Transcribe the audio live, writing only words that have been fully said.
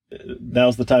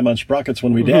now's the time on Sprockets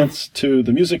when we dance to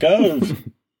the music of...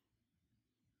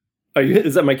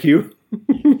 Is that my cue?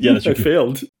 Yeah, that's your I cue.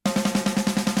 failed.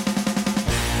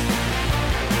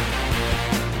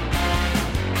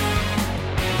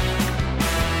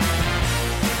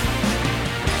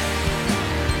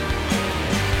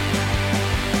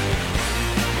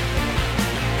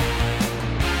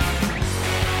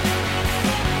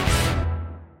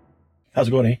 How's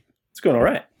it going, eh? It's going all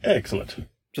right. Excellent.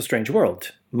 It's a strange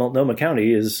world. Multnomah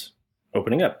County is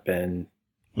opening up and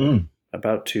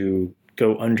about to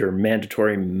go under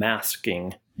mandatory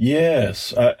masking.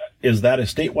 Yes. Is that a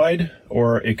statewide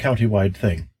or a countywide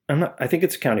thing? I think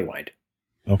it's countywide.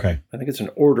 Okay. I think it's an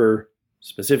order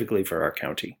specifically for our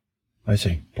county. I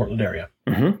see. Portland area.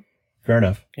 Mm-hmm. Fair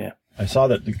enough. Yeah. I saw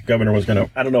that the governor was going to,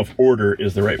 I don't know if order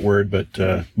is the right word,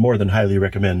 but more than highly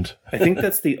recommend. I think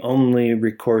that's the only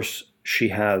recourse she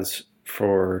has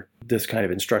for this kind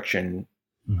of instruction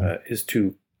is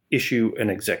to issue an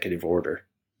executive order.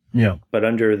 Yeah. But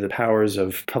under the powers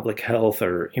of public health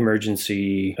or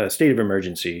emergency, state of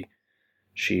emergency,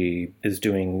 she is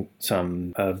doing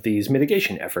some of these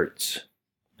mitigation efforts.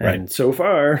 Right. And so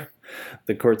far,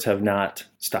 the courts have not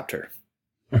stopped her.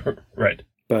 Right.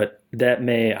 But that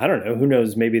may, I don't know, who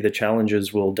knows, maybe the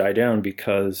challenges will die down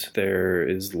because there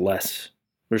is less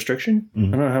restriction. I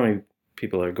don't know how many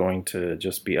people are going to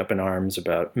just be up in arms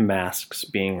about masks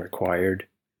being required.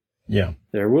 Yeah.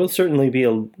 There will certainly be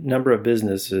a number of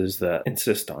businesses that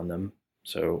insist on them,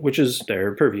 so which is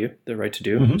their purview, their right to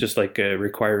do, just like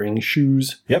requiring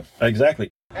shoes. Yep,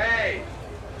 exactly. Hey,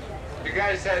 you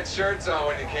guys had shirts on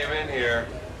when you came in here.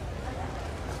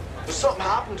 There's something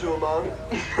happened to him, man.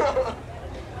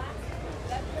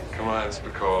 Come on,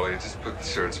 Spicoli, just put the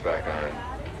shirts back on.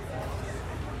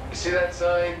 You see that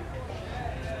sign?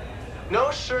 No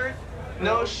shirt,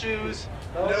 no shoes,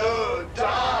 no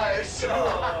dice.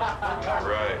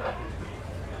 Right.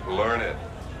 Learn it.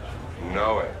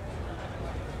 Know it.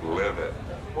 Live it.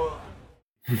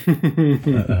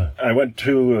 I went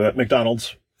to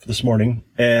McDonald's this morning,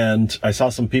 and I saw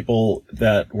some people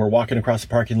that were walking across the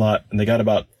parking lot, and they got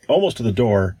about almost to the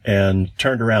door and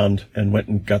turned around and went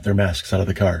and got their masks out of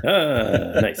the car.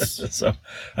 Nice. So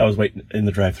I was waiting in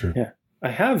the drive-thru. Yeah. I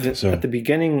have, at the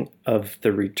beginning of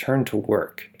the return to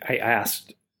work, I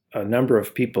asked a number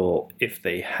of people if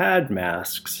they had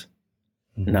masks,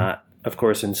 not, of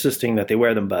course, insisting that they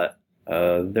wear them, but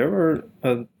there were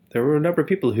a number of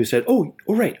people who said, oh,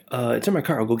 right, it's in my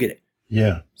car, I'll go get it.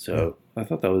 Yeah. So I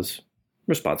thought that was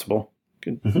responsible.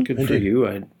 Good for indeed. you.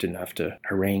 I didn't have to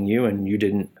harangue you, and you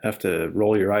didn't have to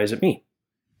roll your eyes at me.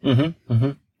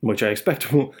 Which I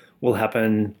expect will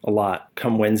happen a lot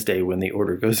come Wednesday when the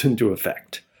order goes into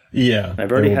effect. Yeah.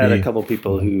 I've already had a couple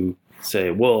people who say,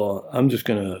 well, I'm just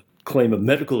going to claim a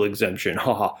medical exemption.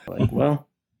 Ha. Like, well,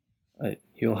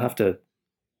 you'll have to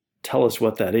tell us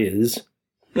what that is.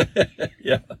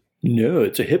 Yeah. No,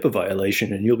 it's a HIPAA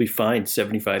violation, and you'll be fined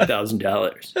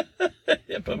 $75,000.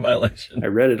 HIPAA violation. I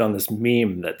read it on this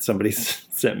meme that somebody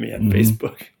sent me on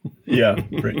Facebook. Yeah.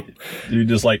 Right. You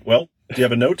just like, well, do you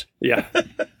have a note? Yeah.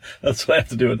 That's what I have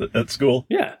to do at school.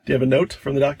 Yeah. Do you have a note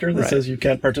from the doctor that says you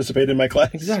can't participate in my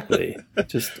class? Exactly.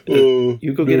 Just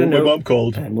you go get a note, my mom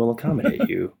called, and we'll accommodate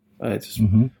you.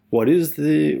 What is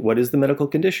the medical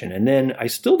condition? And then I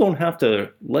still don't have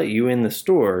to let you in the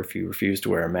store if you refuse to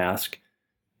wear a mask.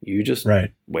 You just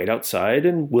wait outside,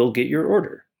 and we'll get your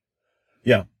order.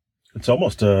 Yeah, it's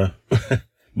almost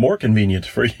more convenient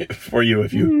for you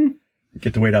if you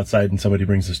get to wait outside and somebody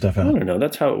brings the stuff out. I don't know.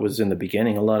 That's how it was in the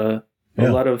beginning. A lot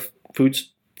of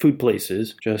food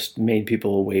places just made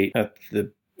people wait at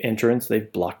the entrance. They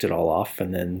blocked it all off,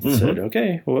 and then said,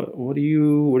 "Okay, what are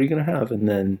you going to have?" And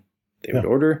then they would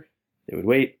order, they would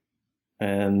wait,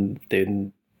 and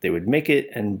then they would make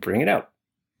it and bring it out.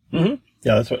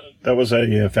 Yeah, that was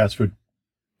a fast food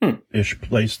ish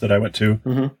place that I went to.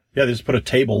 Yeah, they just put a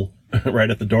table right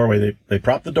at the doorway. They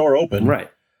propped the door open, right?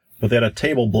 But they had a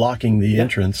table blocking the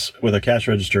entrance with a cash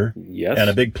register, and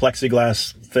a big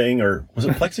plexiglass thing, or was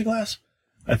it plexiglass?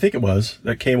 I think it was,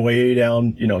 that came way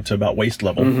down, to about waist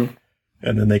level,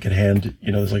 and then they could hand,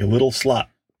 there's like a little slot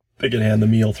they could hand the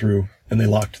meal through, and they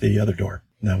locked the other door,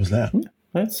 and that was that.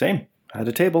 Same. I had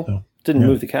a table. So, didn't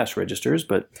move the cash registers,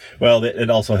 but well,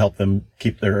 it also helped them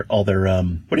keep all their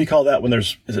what do you call that when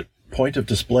is it point of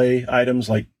display items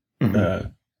like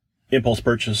impulse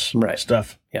purchase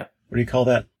stuff? Yeah. What do you call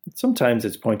that? Sometimes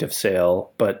it's point of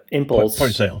sale, but impulse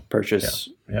point of sale purchase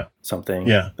something.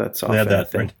 Yeah, that's often they had that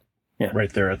thing.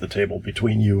 Right there at the table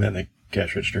between you and the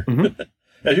cash register,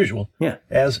 as usual. Yeah,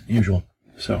 as usual.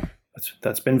 So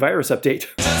that's been Virus Update.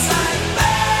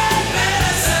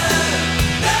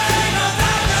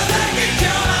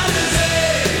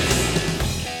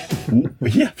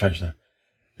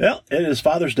 Well, it is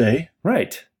Father's Day.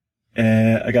 Right.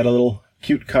 And I got a little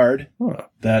cute card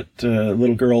that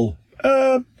little girl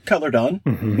colored on.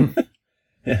 Mm-hmm.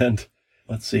 And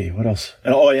let's see, what else?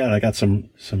 And, and I got some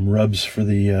rubs for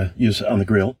the use on the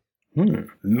grill.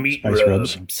 Meat Spice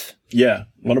rubs. Yeah,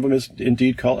 one of them is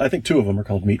indeed called, I think 2 of them are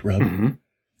called meat rub. Mm-hmm.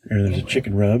 And there's a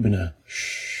chicken rub and a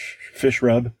fish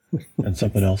rub and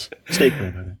something else. Steak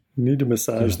rub, I think. You need to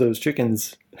massage those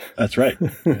chickens. That's right.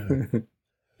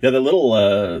 Yeah, the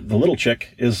little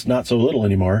chick is not so little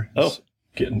anymore. It's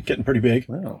getting pretty big.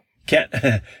 Wow.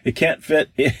 It can't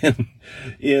fit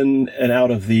in and out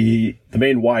of the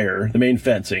main wire, the main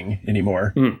fencing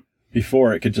anymore.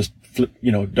 Before it could just flip,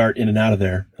 dart in and out of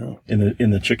there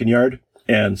in the chicken yard.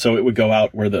 And so it would go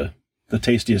out where the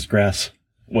tastiest grass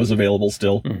was available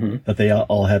still that they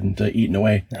all hadn't eaten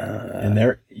away in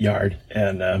their yard.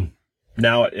 And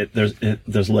now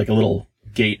there's like a little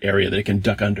gate area that it can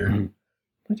duck under.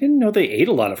 I didn't know they ate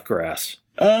a lot of grass.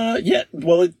 Yeah.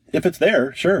 Well, if it's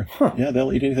there, sure. Huh. Yeah,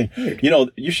 they'll eat anything.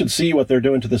 Weird. You should see what they're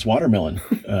doing to this watermelon.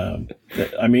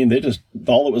 I mean, they just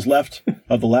all that was left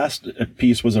of the last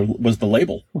piece was the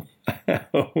label.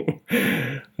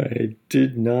 I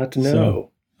did not know.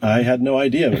 So, I had no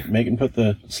idea. Megan put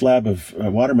the slab of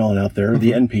watermelon out there,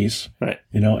 the end piece, right?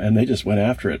 And they just went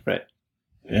after it, right?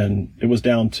 And it was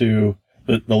down to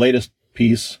the latest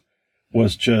piece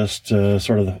was just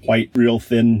sort of the white, real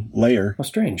thin layer. How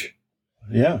strange.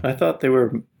 Yeah. I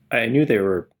knew they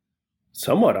were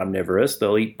somewhat omnivorous.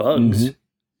 They'll eat bugs.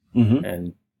 Mm-hmm.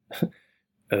 And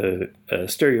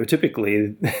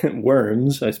stereotypically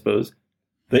worms, I suppose.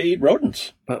 They eat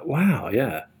rodents. But wow,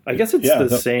 yeah. I guess it's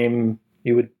the same,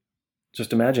 you would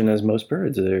just imagine, as most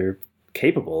birds. They're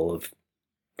capable of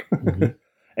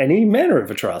any manner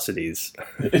of atrocities.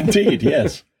 Indeed,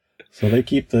 yes. So they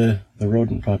keep the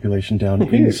rodent population down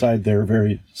inside their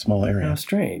very small area. How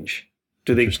strange.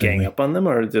 Do they gang up on them,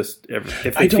 or just if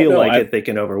they feel they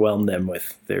can overwhelm them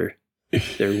with their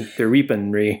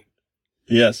weaponry?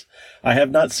 Yes, I have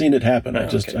not seen it happen.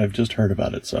 I've just heard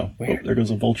about it. So there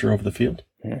goes a vulture over the field.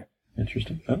 Yeah,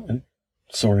 interesting. Oh, and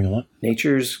soaring a lot.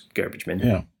 Nature's garbage men.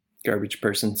 Yeah, garbage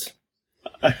persons.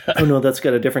 Oh no, that's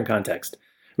got a different context.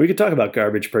 We could talk about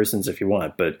garbage persons if you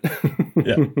want, but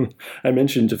I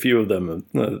mentioned a few of them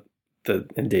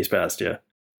in days past. Yeah.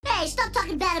 Hey, stop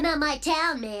talking bad about my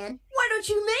town, man. Why don't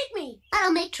you make me? I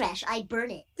don't make trash, I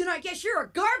burn it. Then I guess you're a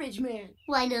garbage man.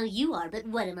 Well, I know you are, but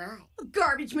what am I? A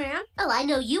garbage man? Oh, I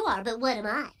know you are, but what am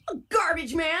I? A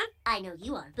garbage man? I know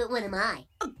you are, but what am I?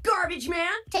 A garbage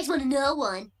man? Takes one to know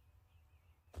one.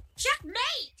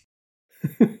 Checkmate!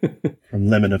 From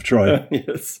Lemon of Troy.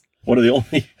 Yes. One of the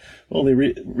only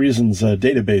reasons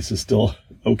database is still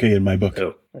okay in my book.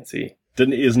 Oh, I see.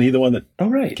 Isn't he the one that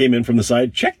came in from the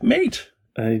side? Checkmate!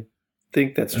 I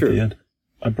think that's true. At the end.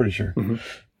 I'm pretty sure. Mm-hmm.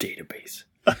 Database.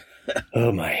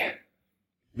 Oh, my.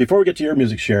 Before we get to your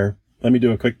music share, let me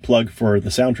do a quick plug for the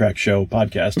Soundtrack Show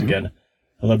podcast again.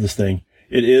 I love this thing.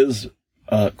 It is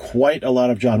quite a lot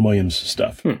of John Williams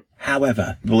stuff.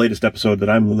 However, the latest episode that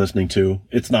I'm listening to,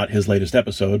 it's not his latest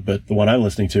episode, but the one I'm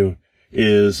listening to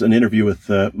is an interview with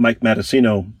Mike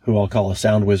Matessino, who I'll call a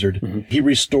sound wizard. He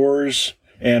restores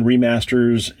and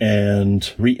remasters and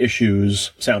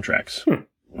reissues soundtracks.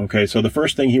 Okay, so the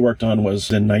first thing he worked on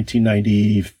was in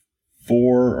 1994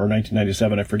 or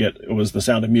 1997, I forget. It was The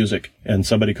Sound of Music, and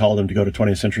somebody called him to go to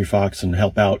 20th Century Fox and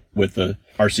help out with the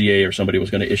RCA, or somebody was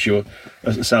going to issue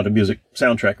a Sound of Music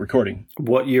soundtrack recording.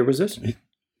 What year was this?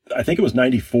 I think it was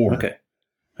 94,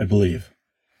 I believe.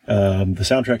 The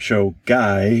Soundtrack Show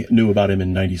guy knew about him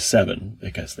in 97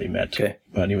 because they met.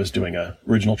 But he was doing a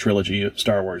original trilogy of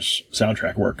Star Wars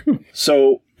soundtrack work.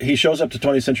 So he shows up to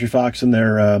 20th Century Fox in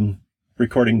their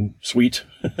recording suite,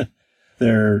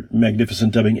 their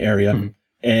magnificent dubbing area.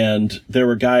 And there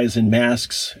were guys in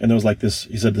masks, and there was like this,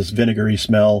 he said, this vinegary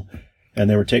smell. And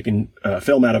they were taking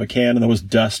film out of a can, and there was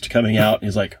dust coming out. And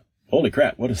he's like, holy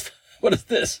crap, what is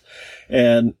this?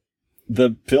 And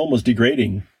the film was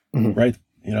degrading, right?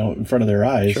 In front of their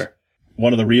eyes. Sure.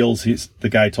 One of the reels, the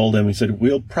guy told him, he said,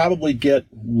 we'll probably get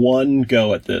one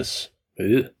go at this.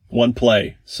 One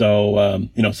play. So,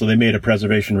 so they made a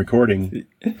preservation recording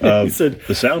of the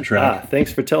soundtrack.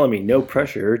 Thanks for telling me. No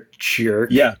pressure, jerk.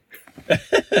 Yeah.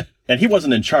 And he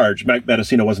wasn't in charge. Mike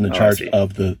Matessino wasn't in charge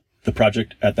of the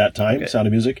project at that time, Sound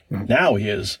of Music. Now he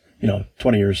is,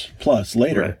 20 years plus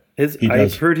later. Right.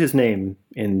 I've heard his name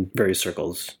in various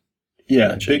circles.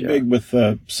 Yeah, big with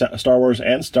Star Wars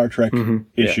and Star Trek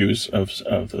issues of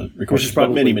the recordings. Which is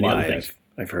probably many other things.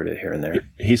 I've heard it here and there.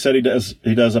 He said he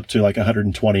does up to like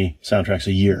 120 soundtracks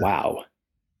a year. Wow.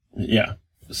 Yeah.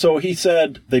 So he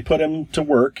said they put him to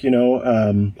work,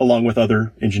 along with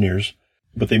other engineers,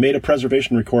 but they made a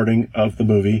preservation recording of the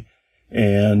movie,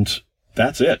 and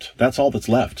that's it. That's all that's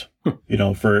left,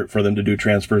 for them to do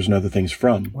transfers and other things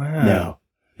from. Wow. Now,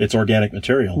 it's organic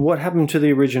material. What happened to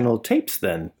the original tapes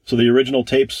then? So the original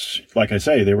tapes, like I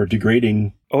say, they were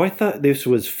degrading. Oh, I thought this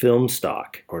was film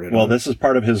stock. Well, this is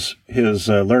part of his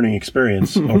learning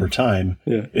experience over time,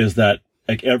 is that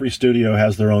like every studio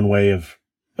has their own way of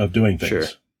doing things. Sure.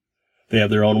 They have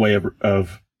their own way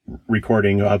of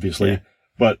recording, obviously,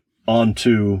 but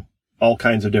onto all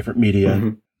kinds of different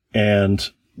media and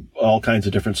all kinds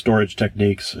of different storage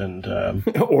techniques and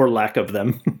or lack of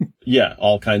them. Yeah,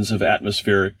 all kinds of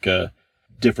atmospheric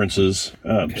differences.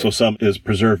 So some is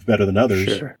preserved better than others.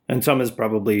 Sure. And some is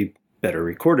probably better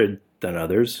recorded than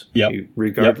others,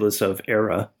 regardless of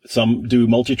era. Some do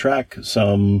multi-track,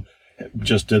 some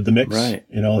just did the mix. Right.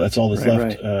 That's all that's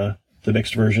left, the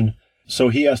mixed version. So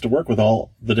he has to work with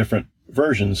all the different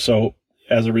versions. So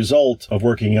as a result of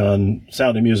working on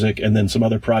Sound and Music and then some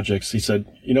other projects, he said,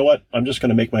 you know what, I'm just going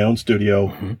to make my own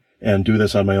studio and do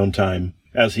this on my own time.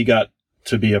 As he got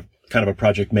to be a kind of a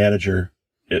project manager,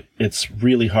 it's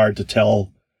really hard to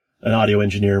tell an audio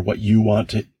engineer what you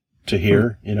want to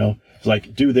hear, It's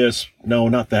like, do this. No,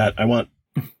 not that. I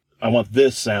want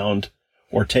this sound,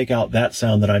 or take out that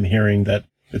sound that I'm hearing. That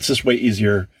it's just way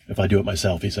easier if I do it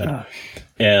myself, he said.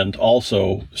 And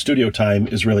also, studio time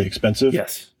is really expensive.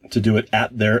 Yes. To do it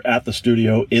at the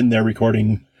studio in their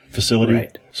recording facility.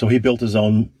 Right. So he built his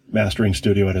own mastering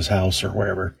studio at his house or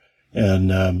wherever. And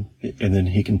then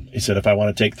he said, if I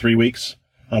want to take 3 weeks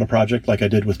on a project like I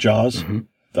did with Jaws,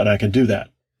 then I can do that.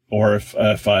 Or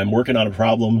if I'm working on a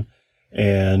problem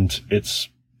and it's,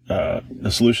 the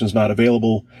solution's not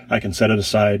available, I can set it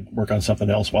aside, work on something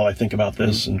else while I think about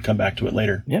this and come back to it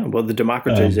later. Yeah. Well, the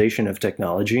democratization of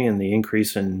technology and the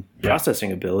increase in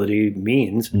processing ability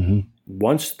means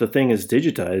once the thing is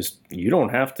digitized, you don't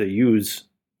have to use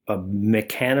a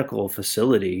mechanical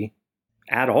facility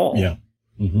at all. Yeah.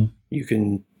 You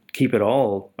can keep it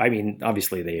all. I mean,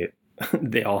 obviously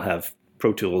they all have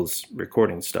Pro Tools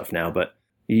recording stuff now, but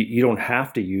you don't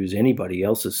have to use anybody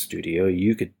else's studio.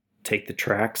 You could take the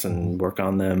tracks and work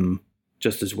on them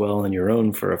just as well on your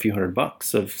own for a few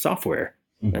 $100 of software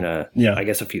and I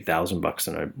guess a few $1,000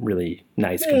 in a really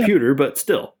nice computer, but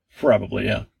still. Probably,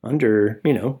 yeah. Under,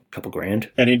 a couple grand.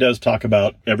 And he does talk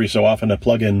about every so often a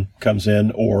plugin comes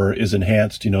in or is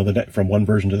enhanced, from one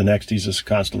version to the next. He's just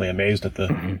constantly amazed at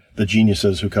the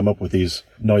geniuses who come up with these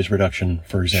noise reduction,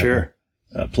 for example,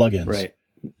 plugins. Right.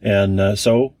 And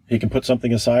so he can put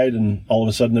something aside and all of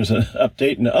a sudden there's an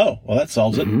update and, that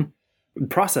solves it.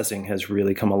 Processing has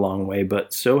really come a long way,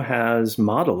 but so has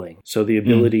modeling. So the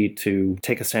ability to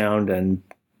take a sound and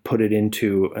put it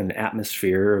into an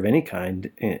atmosphere of any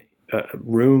kind.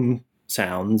 Room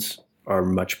sounds are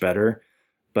much better,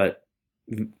 but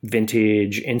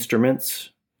vintage instruments,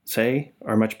 say,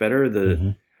 are much better.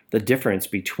 The difference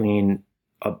between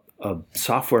a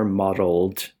software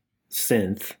modeled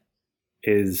synth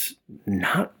is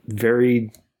not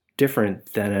very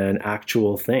different than an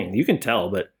actual thing. You can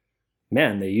tell, but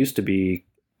man, they used to be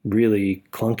really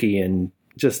clunky and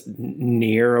just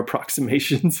near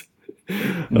approximations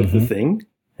of the thing.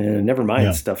 And never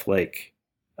mind stuff like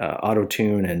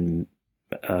Auto-Tune and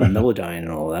Melodyne and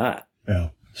all that. Yeah.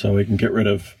 So we can get rid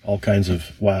of all kinds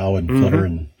of wow and flutter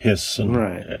and hiss and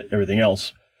everything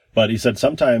else. But he said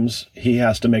sometimes he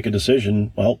has to make a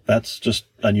decision. Well, that's just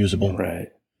unusable. Right.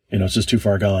 It's just too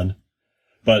far gone.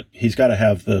 But he's got to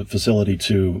have the facility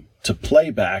to play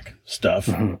back stuff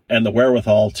and the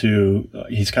wherewithal to,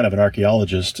 he's kind of an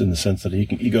archaeologist in the sense that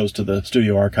he goes to the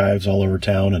studio archives all over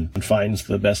town and finds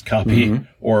the best copy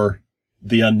or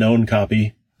the unknown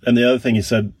copy. And the other thing he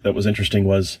said that was interesting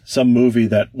was some movie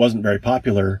that wasn't very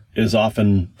popular is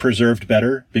often preserved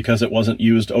better because it wasn't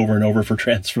used over and over for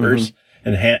transfers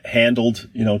and handled,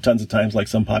 tons of times like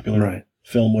some popular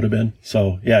film would have been.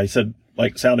 So yeah, he said,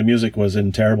 like Sound of Music was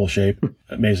in terrible shape,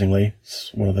 amazingly.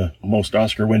 It's one of the most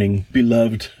Oscar-winning,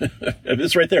 beloved.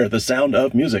 It's right there, The Sound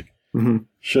of Music.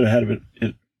 Should have had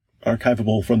it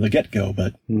archivable from the get-go,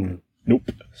 but nope.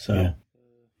 So,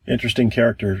 interesting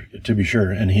character, to be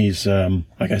sure. And he's,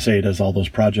 like I say, he does all those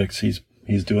projects.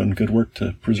 He's doing good work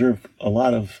to preserve a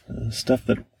lot of stuff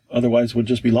that otherwise would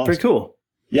just be lost. Very cool.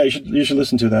 Yeah, you should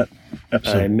listen to that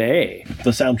episode. I may.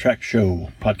 The Soundtrack Show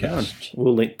podcast.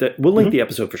 We'll link the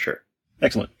episode for sure.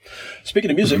 Excellent.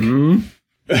 Speaking of music,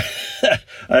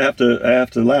 I have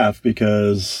to laugh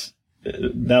because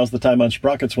now's the time on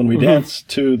Sprockets when we dance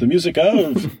to the music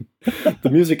of the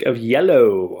music of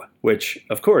Yellow, which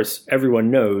of course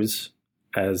everyone knows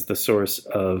as the source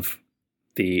of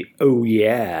the "Oh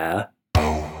yeah"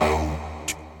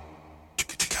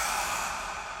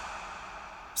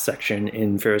 section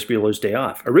in Ferris Bueller's Day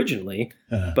Off originally,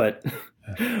 but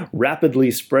rapidly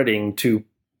spreading to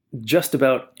just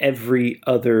about every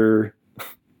other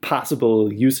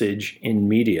possible usage in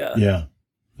media. Yeah.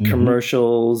 Mm-hmm.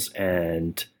 Commercials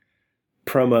and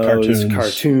promos,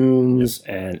 cartoons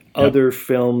and other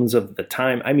films of the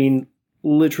time. I mean,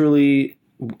 literally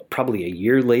probably a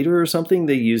year later or something,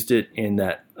 they used it in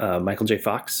that Michael J.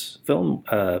 Fox film,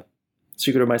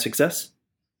 Secret of My Success.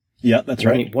 Yeah, that's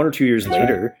right. I mean, 1 or 2 years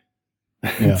later,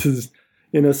 this is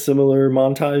in a similar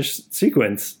montage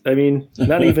sequence. I mean,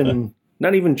 not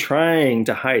even trying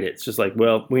to hide it. It's just like,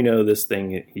 well, we know this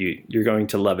thing, you're going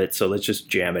to love it, so let's just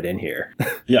jam it in here.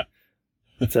 Yeah.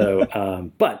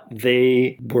 So, but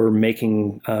they were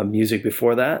making music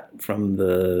before that from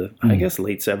the, I guess,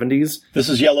 late 70s. This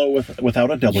is Yellow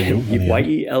without a W.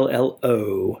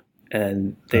 Yello.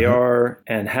 And they are,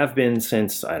 and have been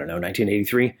since, I don't know,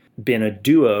 1983, been a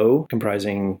duo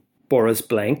comprising Boris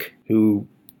Blank, who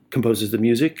composes the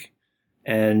music,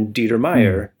 and Dieter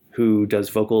Meyer, who does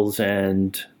vocals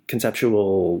and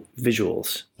conceptual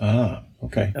visuals. Ah,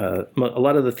 okay. A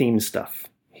lot of the theme stuff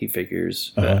he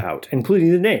figures out,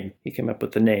 including the name. He came up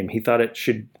with the name. He thought it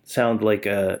should sound like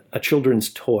a children's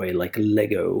toy, like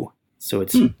Lego. So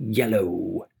it's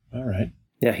Yellow. All right.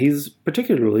 Yeah, he's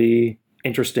particularly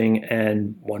interesting,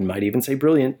 and one might even say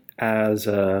brilliant, as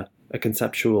a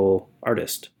conceptual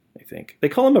artist, I think. They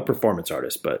call him a performance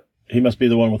artist, but... He must be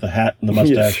the one with the hat and the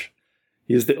mustache.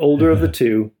 He's the older of the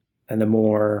two, and the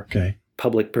more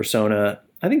public persona.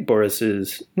 I think Boris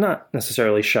is not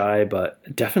necessarily shy,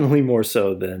 but definitely more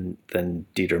so than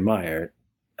Dieter Meyer.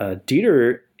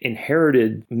 Dieter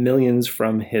inherited millions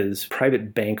from his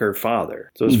private banker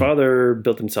father. So his father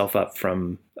built himself up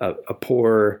from a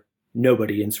poor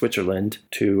nobody in Switzerland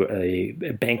to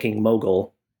a banking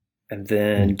mogul. And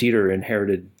then Dieter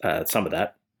inherited some of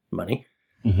that money,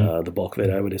 the bulk of it,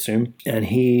 I would assume. And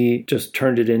he just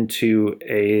turned it into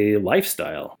a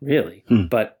lifestyle, really.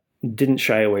 But didn't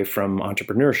shy away from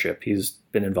entrepreneurship. He's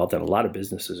been involved in a lot of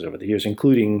businesses over the years,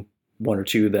 including 1 or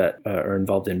 2 that are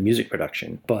involved in music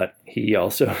production. But he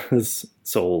also has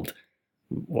sold,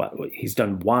 he's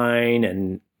done wine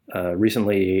and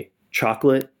recently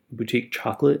chocolate, boutique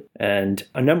chocolate, and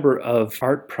a number of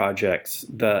art projects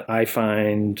that I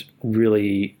find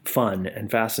really fun and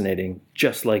fascinating,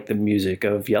 just like the music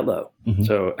of Yellow.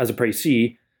 So as a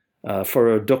précis,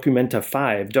 for Documenta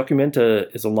 5,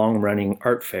 Documenta is a long-running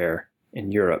art fair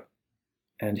in Europe,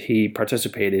 and he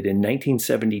participated in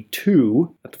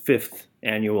 1972 at the 5th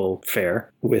annual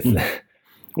fair with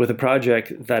a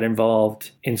project that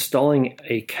involved installing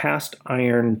a cast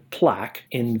iron plaque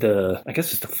in the, I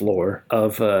guess it's the floor,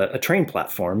 of a train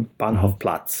platform,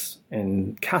 Bahnhofplatz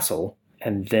in Kassel.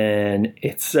 And then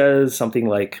it says something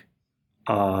like,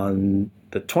 on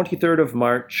the 23rd of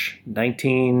March,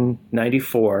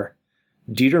 1994,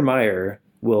 Dieter Meyer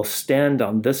will stand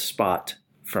on this spot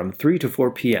from 3 to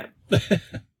 4 p.m.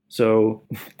 So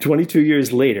 22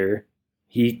 years later,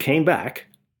 he came back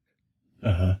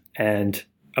and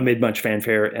amid much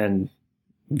fanfare and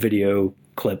video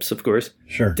clips, of course,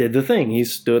 did the thing. He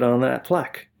stood on that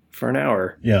plaque for an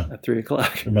hour at 3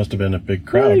 o'clock. There must have been a big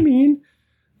crowd. Well, I mean,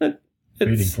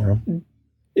 waiting for him.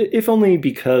 If only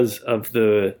because of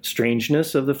the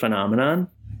strangeness of the phenomenon.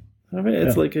 I mean,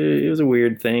 it's like it was a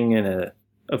weird thing, and a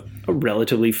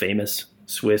relatively famous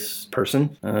Swiss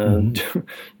person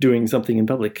doing something in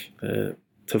public to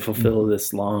fulfill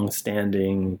this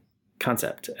long-standing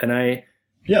concept. And I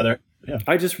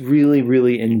just really,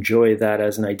 really enjoy that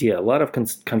as an idea. A lot of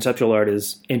conceptual art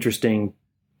is interesting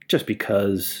just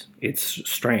because it's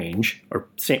strange,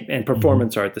 and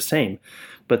performance art the same.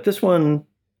 But this one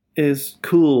is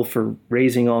cool for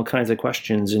raising all kinds of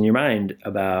questions in your mind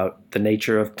about the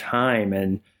nature of time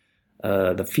and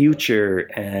the future,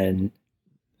 and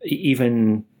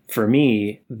even for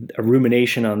me, a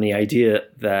rumination on the idea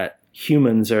that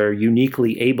humans are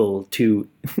uniquely able to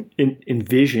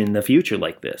envision the future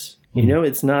like this. You know,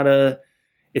 it's not a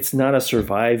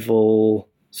survival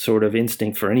sort of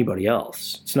instinct for anybody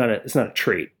else. It's not a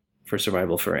trait for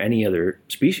survival for any other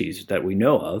species that we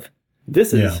know of.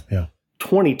 This is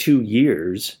 22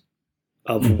 years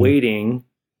of waiting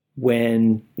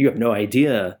when you have no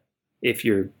idea if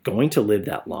you're going to live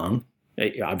that long.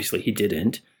 Obviously he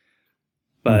didn't,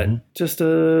 but just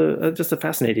a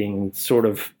fascinating sort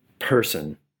of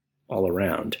person all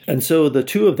around. And so the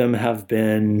two of them have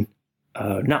been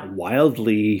not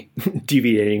wildly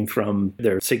deviating from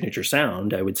their signature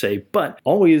sound, I would say, but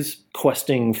always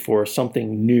questing for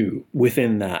something new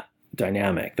within that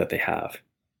dynamic that they have.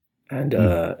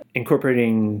 and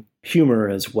incorporating humor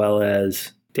as well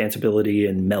as danceability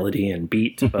and melody and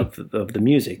beat of the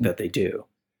music that they do.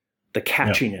 The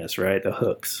catchiness, right? The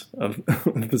hooks of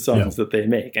the songs that they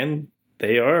make. And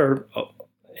they are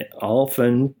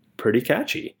often pretty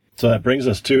catchy. So that brings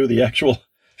us to the actual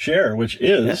share, which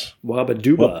is... Wabba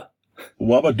Dooba.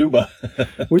 Wabba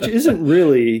Dooba. Which isn't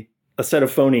really a set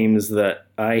of phonemes that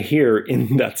I hear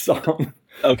in that song.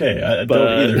 Okay, I don't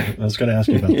either. I was going to ask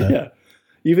you about that. Yeah.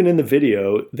 Even in the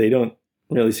video, they don't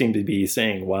really seem to be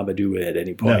saying Wabba Dooba at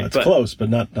any point. No, it's close, but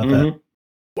not that.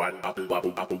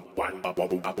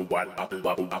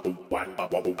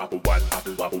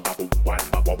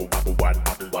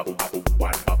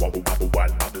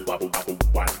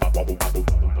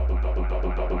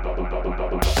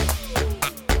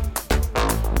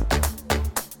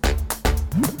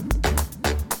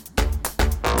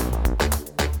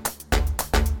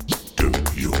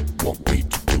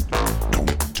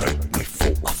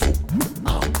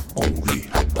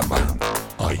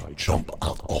 Jump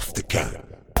out of the can.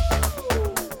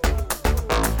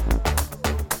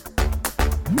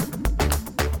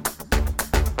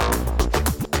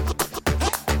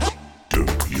 Do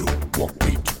you want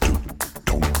me to do?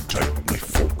 Don't take me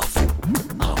for a fool.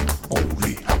 I'm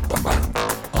only half a man.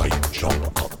 I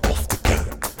jump out of the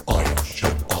can. I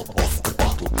jump out of the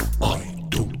bottle. I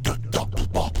do the double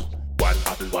bobble. One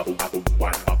apple wobble wobble.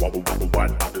 One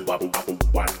apple wobble wobble.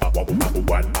 One apple wobble wobble.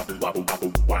 One apple wobble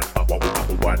wobble. One apple wobble wobble. One apple wobble wobble. One apple wobble wobble. One apple wobble wobble. One apple wobble wobble. One apple wobble wobble. One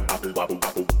apple wobble wobble. One apple wobble wobble. One apple wobble wobble. One apple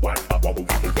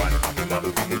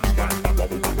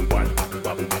wobble wobble.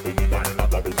 One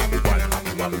apple wobble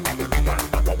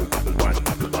wobble. One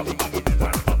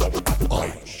apple wobble wobble.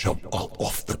 I jump out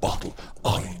of the bottle.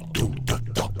 I do the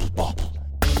double bobble.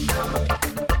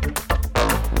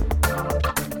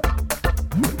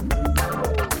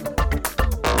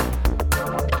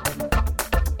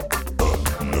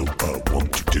 No, I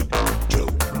want to do.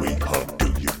 Tell me how do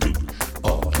you do? I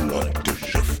like to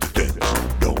shift the dance.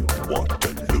 Don't want to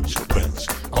lose my pants.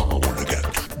 I wanna get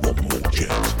one more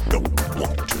chance. Don't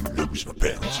want to lose my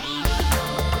pants.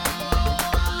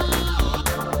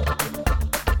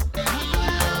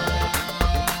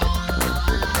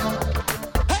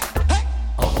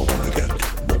 I wanna get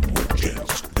one more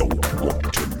chance. Don't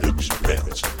want to lose my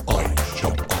pants. I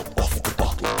jump out of the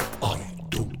bottle. I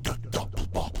do the double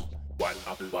bobble. One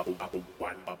apple wobble wobble.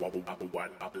 One apple wobble wobble. One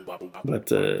apple wobble wobble.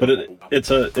 But it's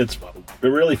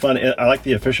really fun. I like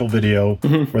the official video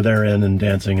where they're in and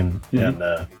dancing and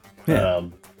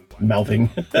mouthing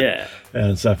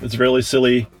and stuff. It's really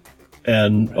silly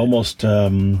and almost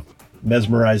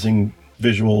mesmerizing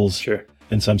visuals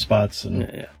in some spots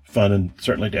and fun and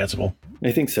certainly danceable.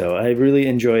 I think so. I really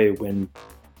enjoy when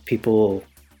people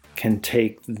can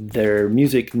take their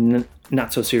music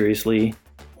not so seriously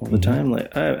all the time.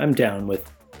 Like I'm down with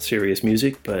serious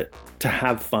music, but to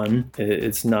have fun,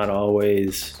 it's not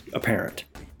always apparent.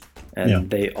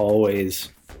 And they always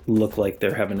look like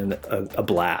they're having a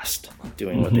blast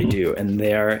doing what they do. And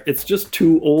it's just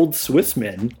two old Swiss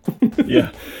men.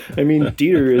 Yeah. I mean,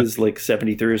 Dieter is like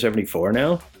 73 or 74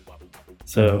 now.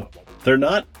 So they're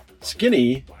not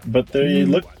skinny, but they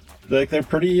look like they're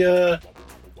pretty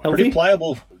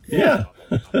pliable. Yeah.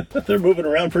 They're moving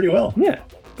around pretty well. Yeah,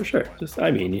 for sure. Just,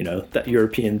 I mean, that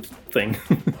European thing.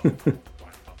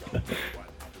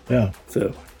 Yeah.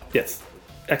 So, yes.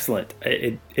 Excellent.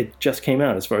 It just came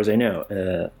out, as far as I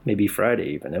know, maybe Friday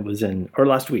even. It was or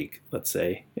last week, let's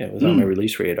say. It was on my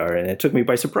release radar, and it took me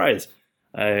by surprise.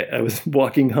 I was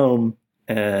walking home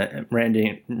and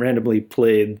randomly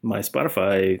played my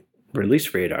Spotify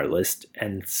release radar list,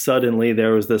 and suddenly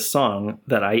there was this song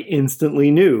that I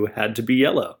instantly knew had to be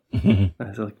Yellow. I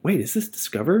was like, wait, is this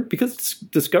Discover? Because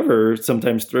Discover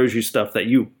sometimes throws you stuff that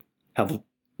you have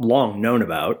long known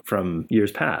about from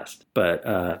years past, but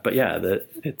yeah,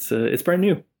 it's brand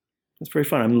new. It's very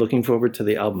fun. I'm looking forward to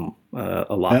the album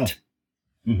a lot.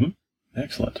 Yeah. Mm-hmm.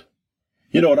 Excellent.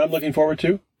 You know what I'm looking forward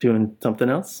to? Doing something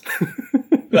else.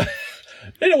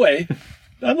 In a way,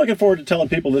 I'm looking forward to telling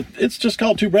people that It's Just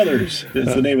Called Two Brothers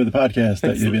is the name of the podcast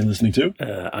that you've been listening to.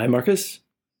 I'm Marcus.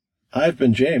 I've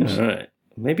been James. All right.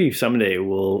 Maybe someday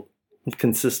we'll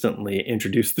consistently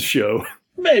introduce the show.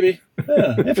 Maybe,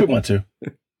 if we want to.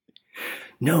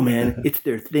 No, man, it's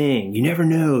their thing. You never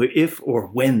know if or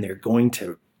when they're going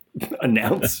to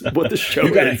announce what the show is.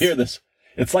 You got to hear this.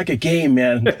 It's like a game,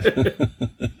 man.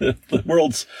 The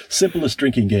world's simplest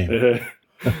drinking game.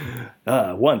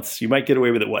 Once. You might get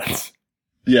away with it once.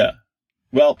 Yeah.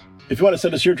 Well, if you want to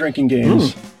send us your drinking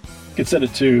games, you can send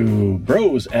it to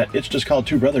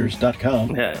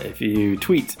bros@itsjustcalledtwobrothers.com. Yeah, if you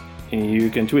tweet, you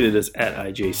can tweet at us at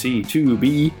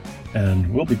IJC2B.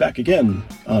 And we'll be back again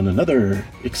on another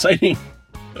exciting...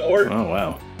 Oh,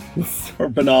 wow. or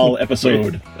banal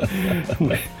episode.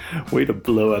 Way to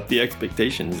blow up the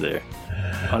expectations there.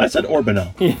 I said or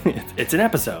banal. It's an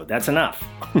episode. That's enough.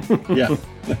 Yeah.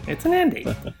 It's an ending.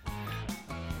 All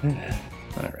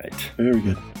right. Very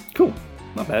good. Cool.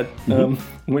 Not bad.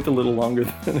 Went a little longer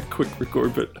than a quick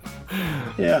record, but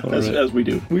yeah, as we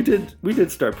do. We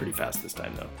did start pretty fast this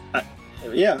time, though.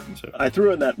 I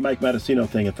threw in that Mike Mattasino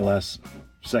thing at the last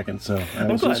second, so I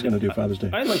was just going to do Father's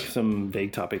Day. I like some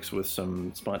vague topics with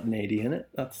some spontaneity in it.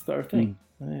 That's our thing.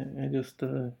 I just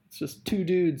it's just two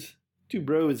dudes, two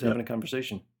bros having a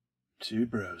conversation. Two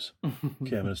bros. Okay, I'm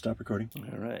going to stop recording.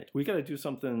 All right, we got to do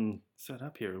something set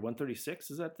up here.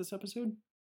 136 is that this episode?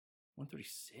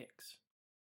 136.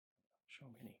 Show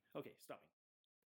many. Okay, stopping.